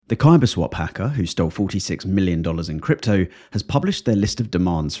The KyberSwap hacker, who stole $46 million in crypto, has published their list of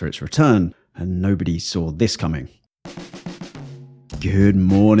demands for its return, and nobody saw this coming. Good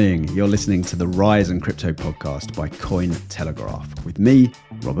morning. You're listening to the Rise in Crypto podcast by Cointelegraph with me,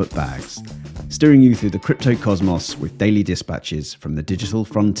 Robert Baggs, steering you through the crypto cosmos with daily dispatches from the digital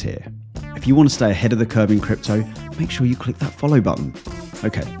frontier. If you want to stay ahead of the curve in crypto, make sure you click that follow button.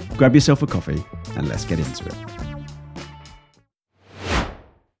 Okay, grab yourself a coffee and let's get into it.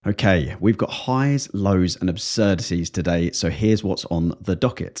 Okay, we've got highs, lows, and absurdities today, so here's what's on the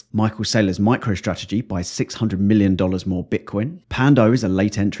docket. Michael Saylor's MicroStrategy buys $600 million more Bitcoin. Pando is a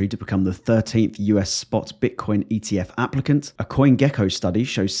late entry to become the 13th US spot Bitcoin ETF applicant. A CoinGecko study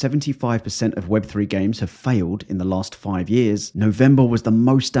shows 75% of Web3 games have failed in the last 5 years. November was the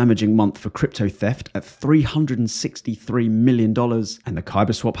most damaging month for crypto theft at $363 million. And the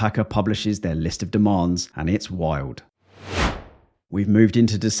KyberSwap hacker publishes their list of demands, and it's wild. We've moved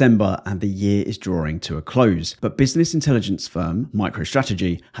into December and the year is drawing to a close, but business intelligence firm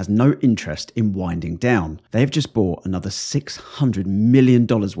MicroStrategy has no interest in winding down. They have just bought another $600 million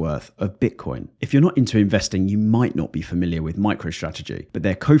worth of Bitcoin. If you're not into investing, you might not be familiar with MicroStrategy, but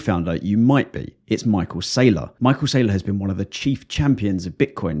their co-founder, you might be. It's Michael Saylor. Michael Saylor has been one of the chief champions of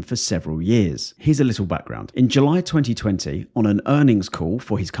Bitcoin for several years. Here's a little background. In July 2020, on an earnings call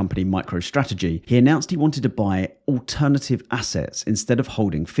for his company MicroStrategy, he announced he wanted to buy alternative assets instead of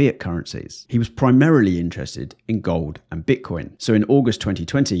holding fiat currencies. He was primarily interested in gold and Bitcoin. So in August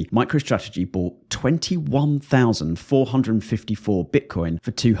 2020, MicroStrategy bought 21,454 Bitcoin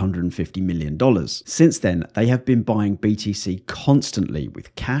for $250 million. Since then, they have been buying BTC constantly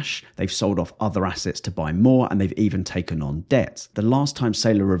with cash. They've sold off other assets to buy more, and they've even taken on debt. The last time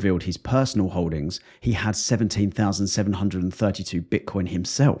Saylor revealed his personal holdings, he had 17,732 Bitcoin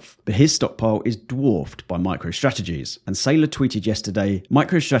himself. But his stockpile is dwarfed by MicroStrategy's. And Saylor tweeted yesterday,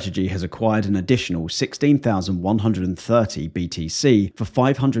 MicroStrategy has acquired an additional 16,130 BTC for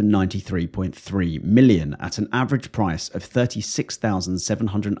 $593.3 million at an average price of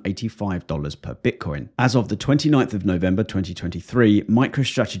 $36,785 per Bitcoin. As of the 29th of November 2023,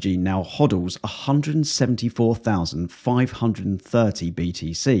 MicroStrategy now hodls 174,530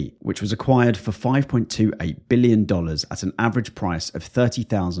 BTC, which was acquired for $5.28 billion at an average price of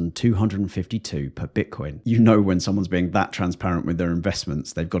 $30,252 per Bitcoin. You know when someone's being that transparent with their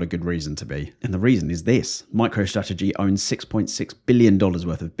investments, they've got a good reason to be. And the reason is this. MicroStrategy owns $6.6 billion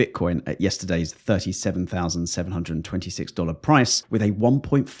worth of Bitcoin at yesterday's $37,726 price with a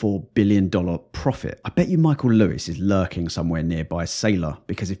 $1.4 billion profit. I bet you Michael Lewis is lurking somewhere nearby Saylor,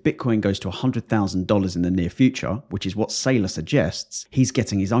 because if Bitcoin goes to $100,000 in the near future, which is what Saylor suggests, he's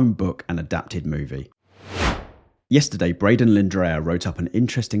getting his own book and adapted movie. Yesterday, Braden Lindrea wrote up an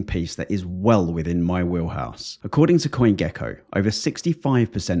interesting piece that is well within my wheelhouse. According to CoinGecko, over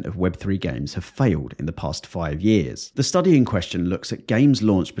 65% of Web3 games have failed in the past 5 years. The study in question looks at games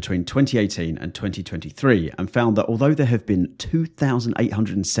launched between 2018 and 2023 and found that although there have been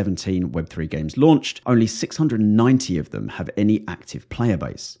 2,817 Web3 games launched, only 690 of them have any active player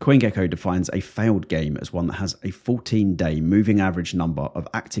base. CoinGecko defines a failed game as one that has a 14-day moving average number of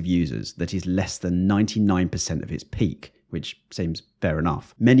active users that is less than 99% of its peak, which seems fair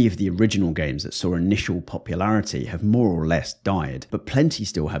enough. Many of the original games that saw initial popularity have more or less died, but plenty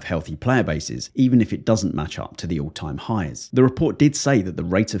still have healthy player bases, even if it doesn't match up to the all-time highs. The report did say that the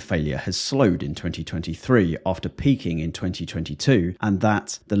rate of failure has slowed in 2023 after peaking in 2022, and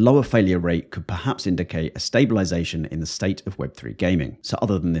that the lower failure rate could perhaps indicate a stabilization in the state of Web3 gaming. So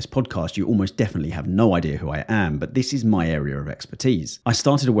other than this podcast, you almost definitely have no idea who I am, but this is my area of expertise. I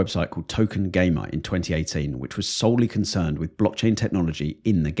started a website called Token Gamer in 2018, which was solely concerned with blockchain technology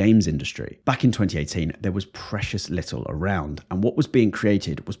in the games industry. Back in 2018, there was precious little around, and what was being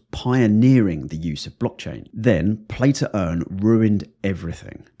created was pioneering the use of blockchain. Then, play to earn ruined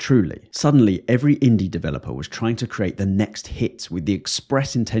everything. Truly. Suddenly, every indie developer was trying to create the next hit with the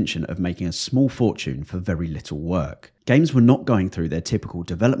express intention of making a small fortune for very little work. Games were not going through their typical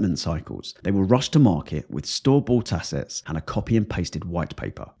development cycles. They were rushed to market with store-bought assets and a copy and pasted white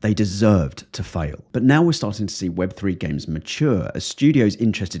paper. They deserved to fail. But now we're starting to see Web3 games mature as studios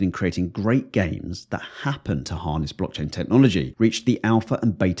interested in creating great games that happen to harness blockchain technology reach the alpha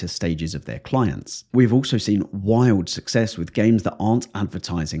and beta stages of their clients. We've also seen wild success with games that aren't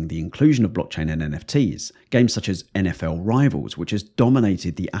advertising the inclusion of blockchain and NFTs. Games such as NFL Rivals, which has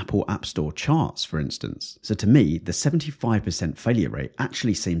dominated the Apple App Store charts, for instance. So to me, the 75% failure rate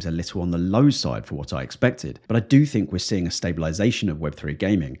actually seems a little on the low side for what I expected, but I do think we're seeing a stabilization of Web3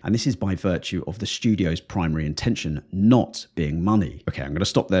 gaming, and this is by virtue of the studio's primary intention not being money. Okay, I'm going to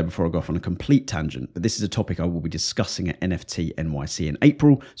stop there before I go off on a complete tangent, but this is a topic I will be discussing at NFT NYC in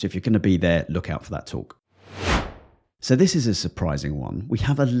April, so if you're going to be there, look out for that talk. So this is a surprising one. We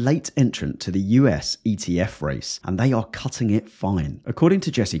have a late entrant to the US ETF race, and they are cutting it fine. According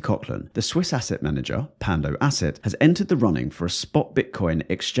to Jesse Coughlin, the Swiss asset manager, Pando Asset, has entered the running for a spot Bitcoin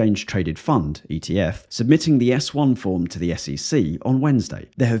exchange-traded fund, ETF, submitting the S1 form to the SEC on Wednesday.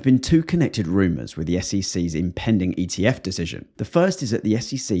 There have been two connected rumours with the SEC's impending ETF decision. The first is that the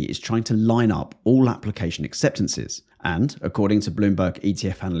SEC is trying to line up all application acceptances. And, according to Bloomberg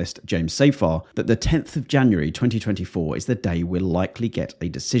ETF analyst James Safar, that the 10th of January 2024 is the day we'll likely get a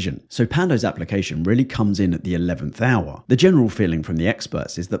decision. So Pando's application really comes in at the 11th hour. The general feeling from the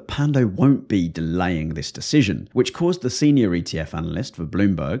experts is that Pando won't be delaying this decision, which caused the senior ETF analyst for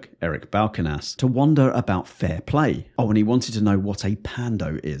Bloomberg, Eric Balkanas, to wonder about fair play. Oh, and he wanted to know what a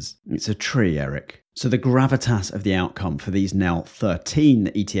Pando is. It's a tree, Eric. So the gravitas of the outcome for these now 13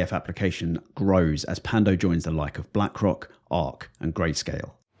 ETF application grows as Pando joins the like of BlackRock, ARK and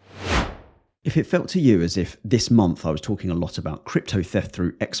Grayscale. If it felt to you as if this month I was talking a lot about crypto theft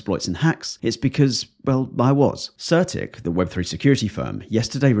through exploits and hacks, it's because, well, I was. Certic, the Web3 security firm,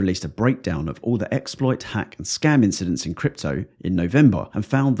 yesterday released a breakdown of all the exploit, hack and scam incidents in crypto in November and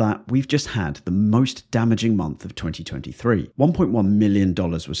found that we've just had the most damaging month of 2023. $1.1 million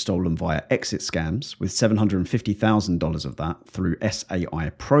was stolen via exit scams, with $750,000 of that through SAI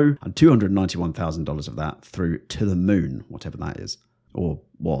Pro and $291,000 of that through To The Moon, whatever that is, or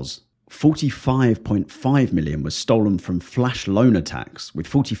was. 45.5 million was stolen from flash loan attacks, with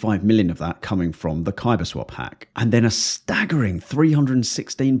 45 million of that coming from the KyberSwap hack. And then a staggering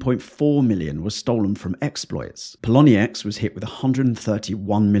 316.4 million was stolen from exploits. Poloniex was hit with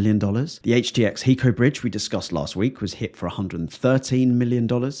 $131 million. The HTX Hiko bridge we discussed last week was hit for $113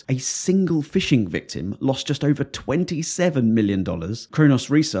 million. A single phishing victim lost just over $27 million. Kronos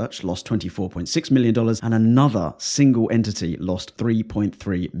Research lost $24.6 million, and another single entity lost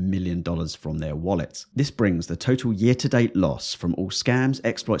 $3.3 million from their wallet. This brings the total year-to-date loss from all scams,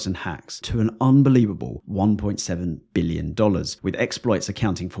 exploits and hacks to an unbelievable $1.7 billion, with exploits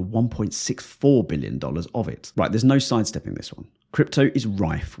accounting for $1.64 billion of it. Right, there's no sidestepping this one. Crypto is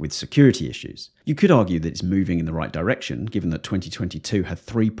rife with security issues. You could argue that it's moving in the right direction, given that 2022 had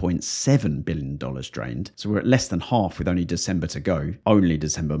 $3.7 billion drained, so we're at less than half with only December to go. Only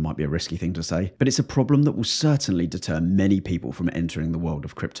December might be a risky thing to say, but it's a problem that will certainly deter many people from entering the world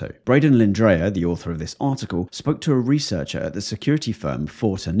of crypto. Braden Lindrea, the author of this article, spoke to a researcher at the security firm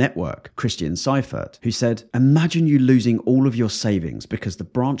Forta Network, Christian Seifert, who said, "Imagine you losing all of your savings because the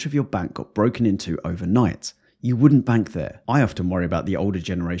branch of your bank got broken into overnight. You wouldn't bank there. I often worry about the older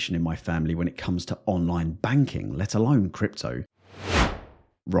generation in my family when it comes to online banking, let alone crypto."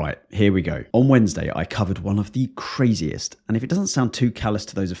 Right, here we go. On Wednesday, I covered one of the craziest, and if it doesn't sound too callous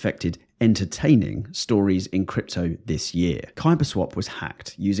to those affected, entertaining stories in crypto this year. KyberSwap was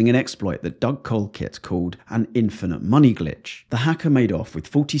hacked using an exploit that Doug Colkett called an infinite money glitch. The hacker made off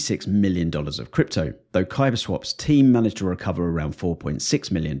with $46 million of crypto, though KyberSwap's team managed to recover around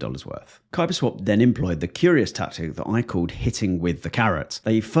 $4.6 million worth. KyberSwap then employed the curious tactic that I called hitting with the carrot.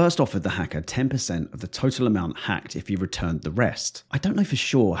 They first offered the hacker 10% of the total amount hacked if he returned the rest. I don't know for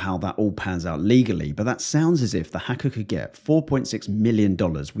sure how that all pans out legally, but that sounds as if the hacker could get $4.6 million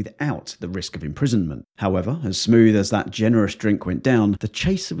without the risk of imprisonment. However, as smooth as that generous drink went down, the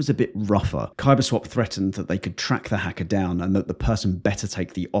chaser was a bit rougher. KyberSwap threatened that they could track the hacker down and that the person better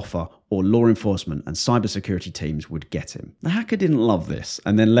take the offer or law enforcement and cybersecurity teams would get him. The hacker didn't love this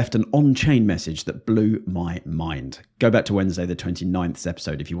and then left an on-chain message that blew my mind. Go back to Wednesday the 29th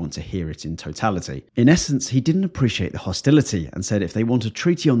episode if you want to hear it in totality. In essence, he didn't appreciate the hostility and said if they want a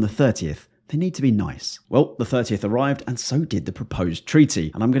treaty on the 30th, they need to be nice. Well, the 30th arrived and so did the proposed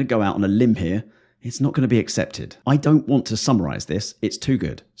treaty. And I'm going to go out on a limb here. It's not going to be accepted. I don't want to summarize this. It's too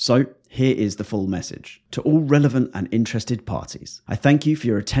good. So here is the full message. To all relevant and interested parties, I thank you for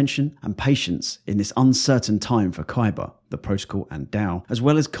your attention and patience in this uncertain time for Kyber, the protocol and DAO, as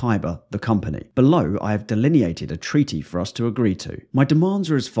well as Kyber, the company. Below, I have delineated a treaty for us to agree to. My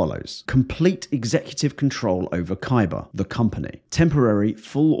demands are as follows. Complete executive control over Kyber, the company. Temporary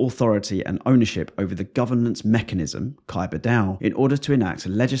full authority and ownership over the governance mechanism, Kyber DAO, in order to enact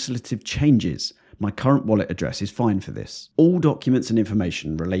legislative changes. My current wallet address is fine for this. All documents and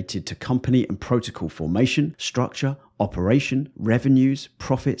information related to company and protocol formation, structure, operation, revenues,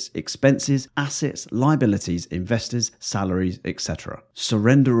 profits, expenses, assets, liabilities, investors, salaries, etc.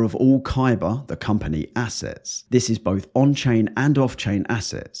 Surrender of all Kyber, the company, assets. This is both on-chain and off-chain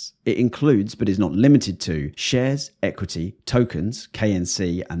assets. It includes, but is not limited to, shares, equity, tokens,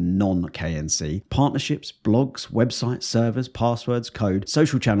 KNC and non-KNC, partnerships, blogs, websites, servers, passwords, code,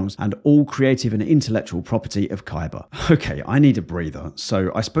 social channels, and all creative and intellectual property of Kyber. Okay, I need a breather,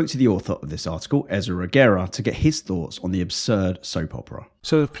 so I spoke to the author of this article, Ezra Reguera, to get his thoughts on the absurd soap opera.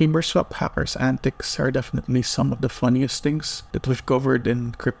 So KyberSwap hackers' antics are definitely some of the funniest things that we've covered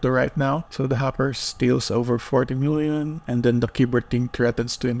in crypto right now. So the hacker steals over 40 million, and then the Kyber team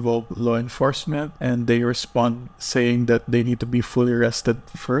threatens to involve law enforcement, and they respond saying that they need to be fully arrested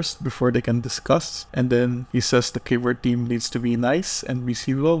first before they can discuss. And then he says the Kyber team needs to be nice and be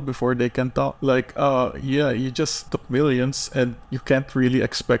civil before they can talk. Like, yeah, you just took millions and you can't really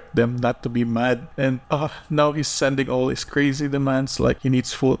expect them not to be mad. And now he's sending all his crazy demands, like he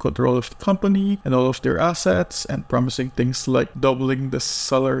needs full control of the company and all of their assets, and promising things like doubling the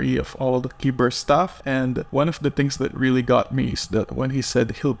salary of all the Kyber staff. And one of the things that really got me is that when he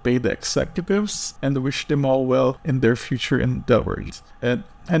said he'll pay the executives and wish them all well in their future endeavors. And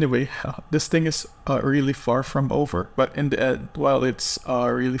anyway, this thing is really far from over. But in the end, while it's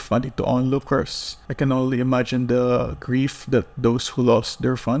really funny to onlookers, I can only imagine the grief that those who lost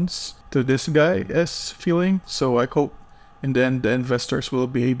their funds to this guy is feeling. So I hope in the end the investors will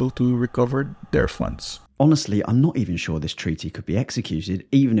be able to recover their funds. Honestly, I'm not even sure this treaty could be executed,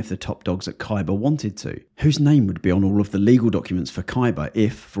 even if the top dogs at Kyber wanted to. Whose name would be on all of the legal documents for Kyber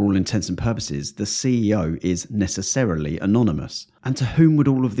if, for all intents and purposes, the CEO is necessarily anonymous? And to whom would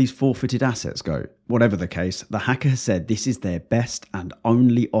all of these forfeited assets go? Whatever the case, the hacker has said this is their best and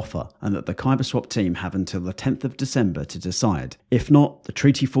only offer, and that the KyberSwap team have until the 10th of December to decide. If not, the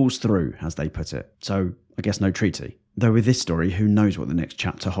treaty falls through, as they put it. So, I guess no treaty. Though with this story, who knows what the next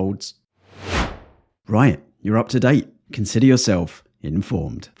chapter holds? Right, you're up to date. Consider yourself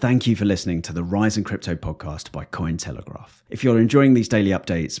informed. Thank you for listening to the Rise in Crypto podcast by Cointelegraph. If you're enjoying these daily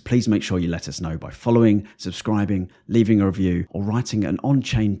updates, please make sure you let us know by following, subscribing, leaving a review, or writing an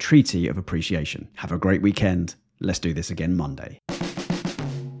on-chain treaty of appreciation. Have a great weekend. Let's do this again Monday.